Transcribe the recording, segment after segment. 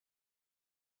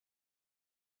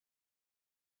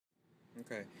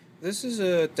Okay, this is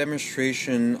a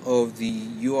demonstration of the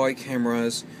UEye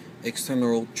camera's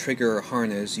external trigger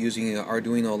harness using an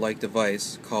Arduino-like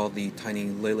device called the Tiny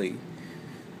Lily.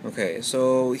 Okay,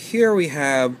 so here we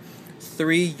have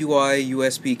three UEye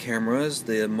USB cameras,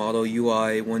 the model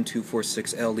UEye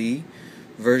 1246LE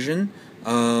version.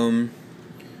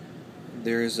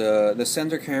 The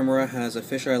center camera has a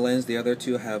fisheye lens, the other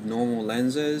two have normal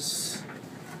lenses.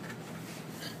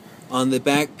 On the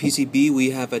back PCB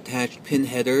we have attached pin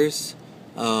headers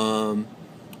to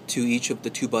each of the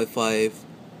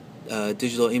 2x5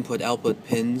 digital input-output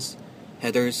pins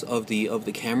headers of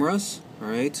the cameras.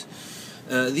 Alright.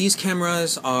 These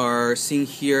cameras are seen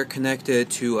here connected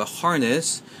to a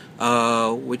harness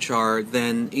which are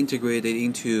then integrated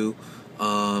into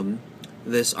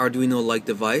this Arduino-like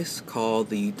device called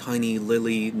the Tiny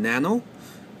Lily Nano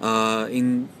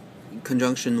in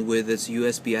conjunction with its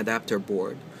USB adapter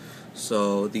board.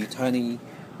 So the Tiny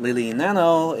Lily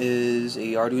Nano is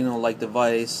a Arduino-like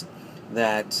device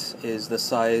that is the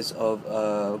size of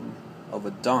a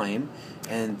dime,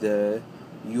 and the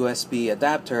USB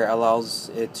adapter allows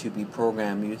it to be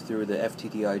programmed through the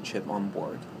FTDI chip on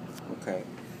board. Okay.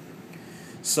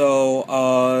 So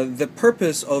the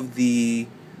purpose of the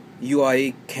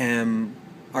UEye cam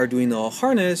Arduino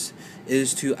harness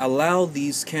is to allow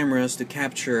these cameras to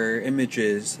capture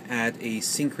images at a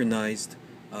synchronized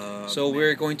so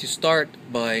we're going to start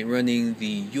by running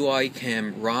the UEye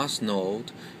cam ROS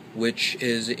node, which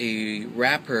is a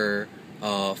wrapper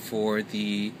for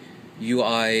the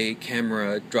UEye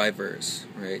camera drivers.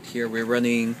 Right here we're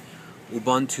running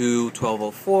Ubuntu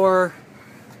 12.04,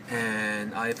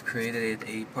 and I've created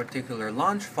a particular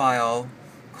launch file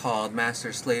called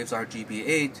master slaves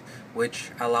RGB8,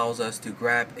 which allows us to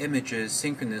grab images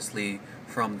synchronously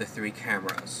from the three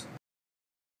cameras.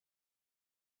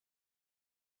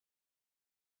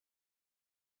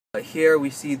 Here we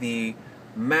see the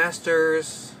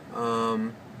master's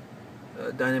dynamic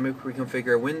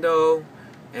reconfigure window,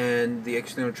 and the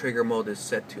external trigger mode is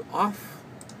set to off.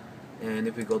 And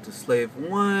if we go to slave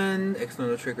 1,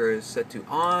 external trigger is set to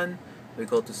on. If we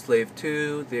go to slave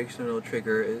 2, the external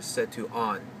trigger is set to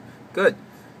on. Good.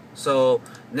 So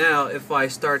now if I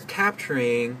start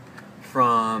capturing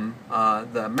from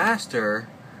the master,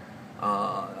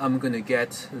 I'm going to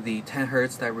get the 10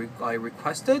 Hz that I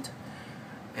requested.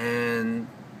 And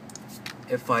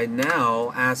if I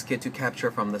now ask it to capture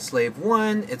from the slave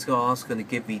 1, it's also going to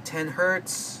give me 10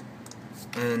 Hz,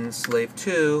 and slave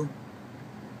 2,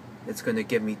 it's going to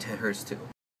give me 10 Hz too.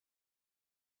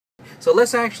 So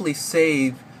let's actually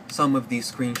save some of these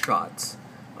screenshots.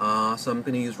 So I'm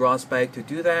going to use ROSBag to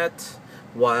do that,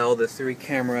 while the three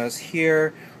cameras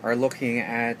here are looking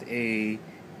at a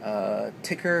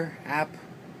ticker app,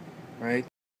 right?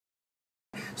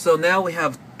 So now we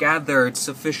have gathered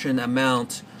sufficient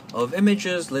amount of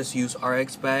images. Let's use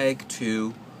RxBag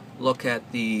to look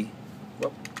at the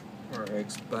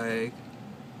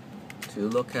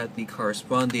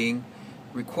corresponding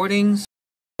recordings.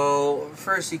 So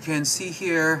first you can see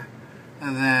here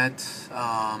that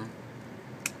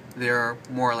they're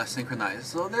more or less synchronized.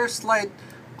 So there's slight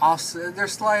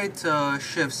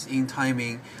shifts in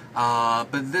timing,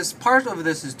 but this part of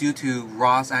this is due to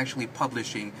ROS actually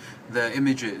publishing the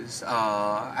images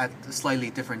at slightly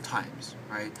different times,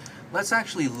 right? Let's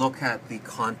actually look at the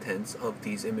contents of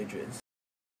these images.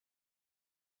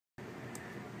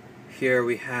 Here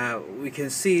we can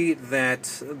see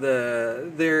that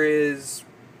there is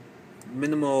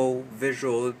minimal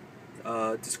visual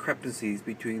discrepancies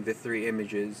between the three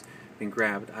images being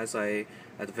grabbed as I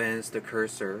advance the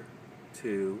cursor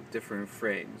to different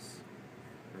frames.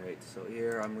 Right, so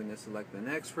here I'm going to select the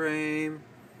next frame,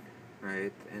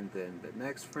 right, and then the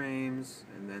next frames,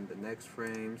 and then the next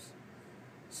frames.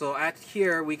 So at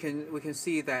here we can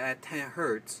see that at 10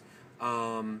 Hz,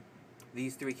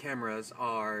 these three cameras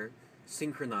are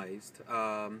synchronized,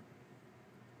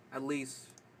 at least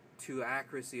to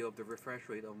accuracy of the refresh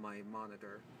rate of my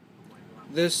monitor.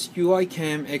 This UEye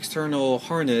cam external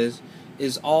harness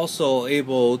is also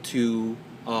able to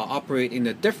operate in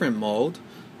a different mode,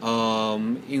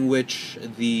 in which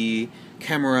the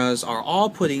cameras are all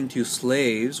put into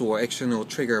slaves or external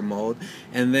trigger mode,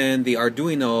 and then the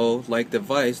Arduino-like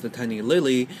device, the Tiny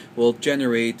Lily, will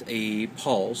generate a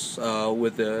pulse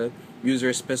with the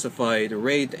user-specified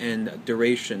rate and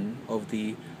duration of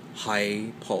the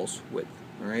high pulse width.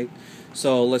 Alright,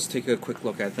 so let's take a quick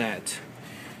look at that.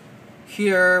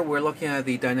 Here we're looking at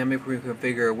the dynamic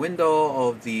reconfigure window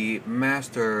of the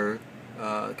master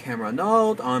camera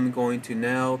node. I'm going to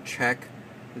now check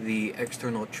the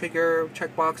external trigger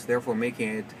checkbox, therefore making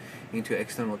it into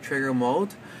external trigger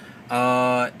mode.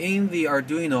 In the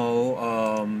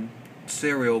Arduino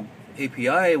serial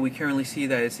API, we currently see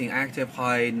that it's in active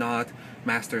high, not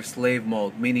master slave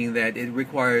mode, meaning that it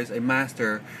requires a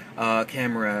master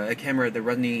camera, a camera that's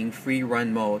running in free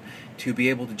run mode to be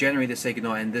able to generate the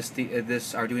signal, and this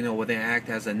Arduino will then act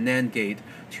as a NAND gate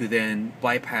to then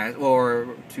bypass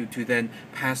or to then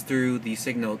pass through the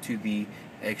signal to the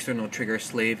external trigger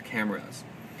slave cameras.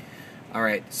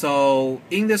 Alright, so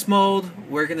in this mode,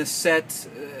 we're going to set,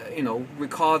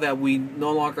 recall that we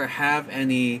no longer have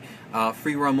any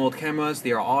free run mode cameras.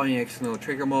 They are all in external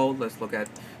trigger mode. Let's look at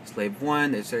slave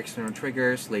 1 is external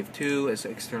trigger, slave 2 is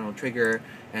external trigger,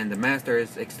 and the master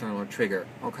is external trigger.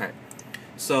 Okay,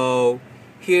 so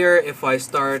here if I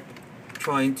start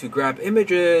trying to grab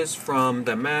images from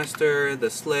the master, the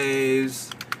slaves,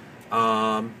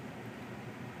 right,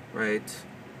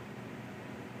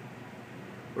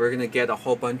 we're going to get a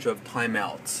whole bunch of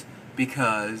timeouts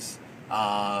because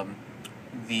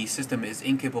the system is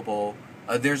incapable,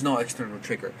 there's no external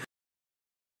trigger.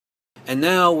 And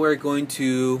now we're going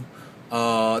to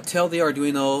tell the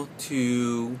Arduino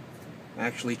to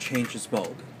actually change its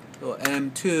mode. So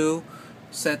M2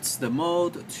 sets the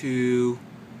mode to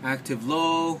active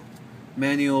low,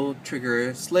 manual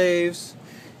trigger slaves.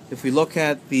 If we look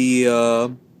at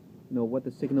the what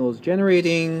the signal is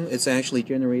generating, it's actually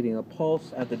generating a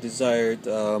pulse at the desired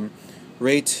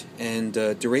rate and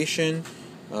duration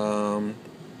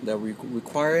that we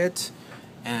require it,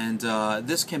 and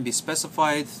this can be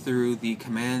specified through the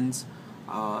commands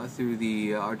through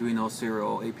the Arduino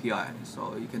serial API.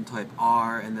 So you can type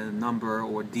R and then a number,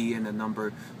 or D and a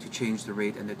number, to change the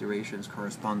rate and the durations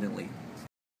correspondingly.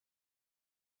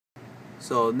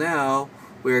 So now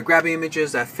we're grabbing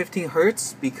images at 15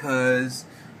 Hertz because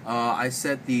I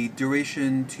set the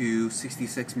duration to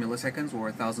 66 milliseconds, or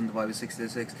 1000 divided by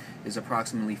 66 is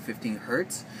approximately 15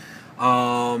 Hertz.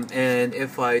 And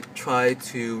if I try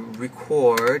to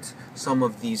record some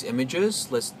of these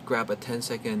images, let's grab a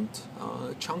 10-second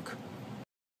chunk.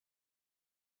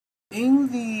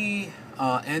 In the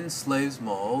end slaves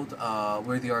mode,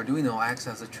 where the Arduino acts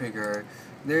as a trigger,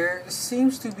 there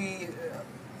seems to be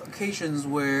occasions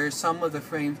where some of the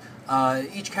frames,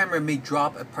 each camera may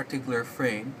drop a particular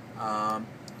frame.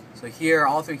 So here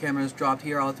all three cameras dropped,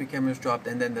 here all three cameras dropped,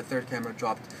 and then the third camera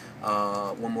dropped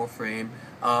one more frame.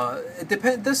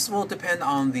 This will depend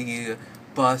on the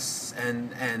bus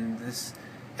and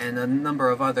a number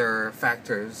of other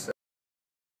factors.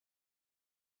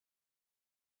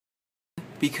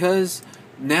 Because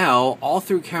now all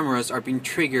three cameras are being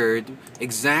triggered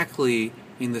exactly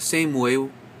in the same way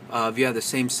via the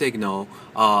same signal,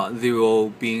 they will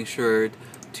be ensured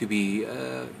to be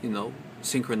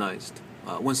synchronized.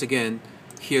 Once again,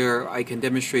 here I can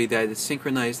demonstrate that it's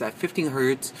synchronized at 15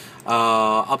 Hertz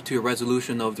up to a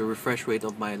resolution of the refresh rate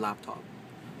of my laptop.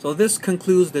 So this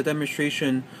concludes the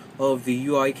demonstration of the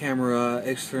UEye camera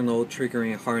external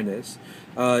triggering harness.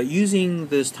 Using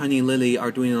this Tiny Lily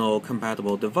Arduino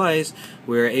compatible device,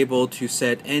 we're able to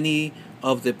set any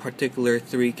of the particular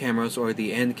three cameras or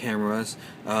the end cameras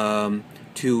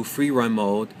to free run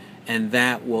mode, and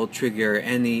that will trigger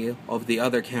any of the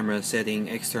other cameras setting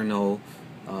external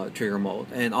trigger mode.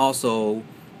 And also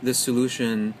this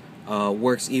solution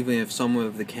works even if some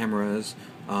of the cameras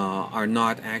are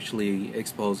not actually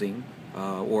exposing,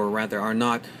 or rather are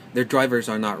not, their drivers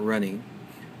are not running.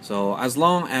 So as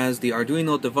long as the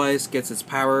Arduino device gets its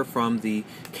power from the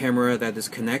camera that is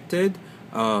connected,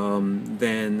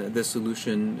 then the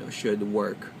solution should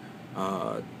work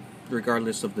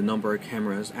regardless of the number of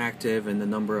cameras active and the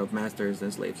number of masters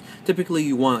and slaves. Typically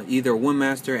you want either one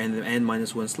master and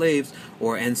n-1 slaves,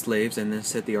 or n slaves, and then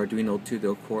set the Arduino to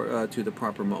the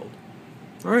proper mode.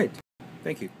 Alright,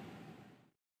 thank you.